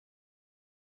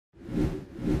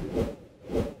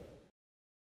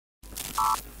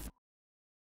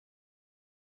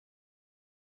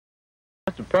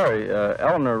Mr. Perry,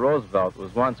 Eleanor Roosevelt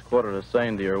was once quoted as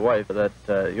saying to your wife that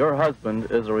your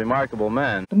husband is a remarkable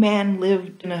man. The man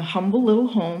lived in a humble little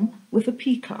home with a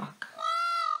peacock.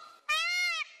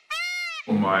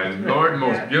 Oh my Lord,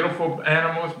 most beautiful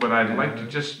animals, but I'd like to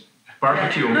just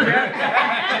barbecue them.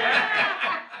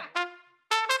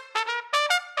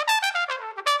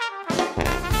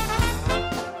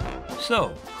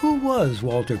 So, who was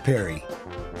Walter Perry?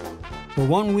 For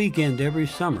one weekend every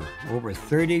summer, over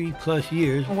 30-plus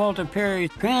years, Walter Perry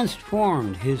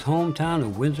transformed his hometown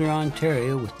of Windsor,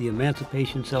 Ontario with the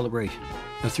Emancipation celebration,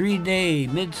 a 3-day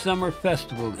midsummer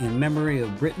festival in memory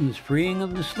of Britain's freeing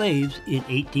of the slaves in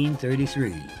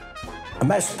 1833.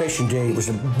 Emancipation Day was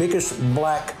the biggest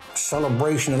black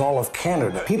celebration in all of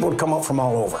Canada. People would come up from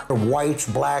all over. Whites,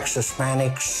 blacks,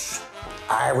 Hispanics,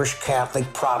 Irish, Catholic,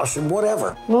 Protestant,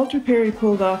 whatever. Walter Perry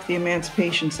pulled off the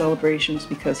Emancipation celebrations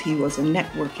because he was a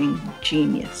networking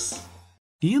genius.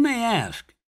 You may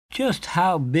ask, just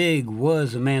how big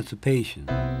was Emancipation?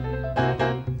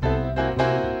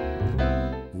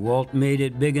 Walt made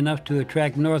it big enough to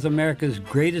attract North America's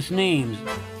greatest names.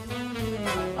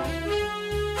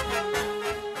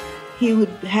 He would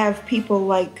have people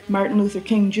like Martin Luther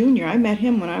King Jr. I met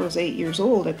him when I was 8 years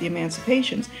old at the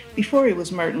Emancipations, before he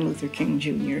was Martin Luther King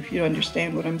Jr., if you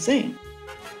understand what I'm saying.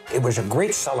 It was a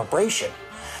great celebration,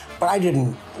 but I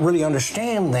didn't really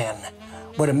understand then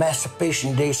what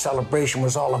Emancipation Day celebration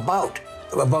was all about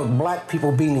black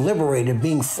people being liberated,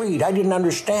 being freed. I didn't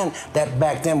understand that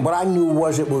back then. What I knew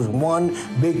was it was one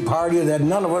big party that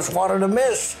none of us wanted to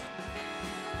miss.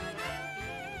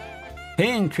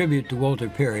 Paying tribute to Walter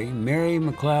Perry, Mary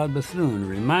McLeod Bethune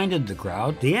reminded the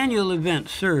crowd the annual event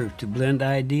served to blend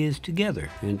ideas together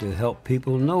and to help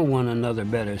people know one another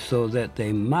better so that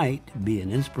they might be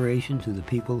an inspiration to the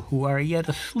people who are yet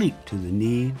asleep to the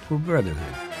need for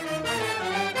brotherhood.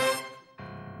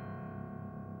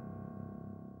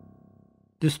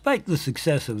 Despite the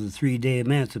success of the 3-day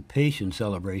Emancipation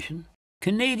celebration,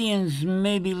 Canadians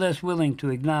may be less willing to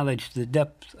acknowledge the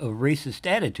depth of racist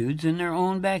attitudes in their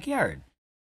own backyard.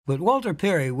 But Walter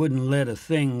Perry wouldn't let a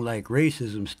thing like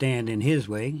racism stand in his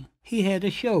way. He had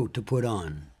a show to put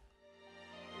on.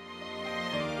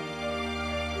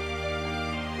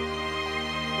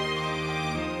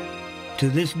 To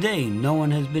this day, no one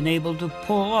has been able to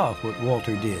pull off what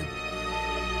Walter did.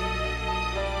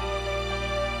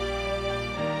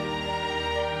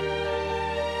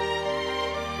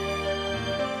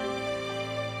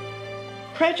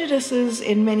 Prejudices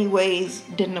in many ways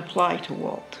didn't apply to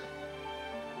Walt.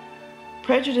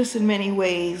 Prejudice in many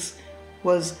ways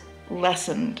was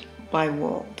lessened by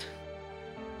Walt.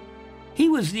 He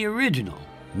was the original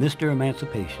Mr.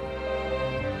 Emancipation.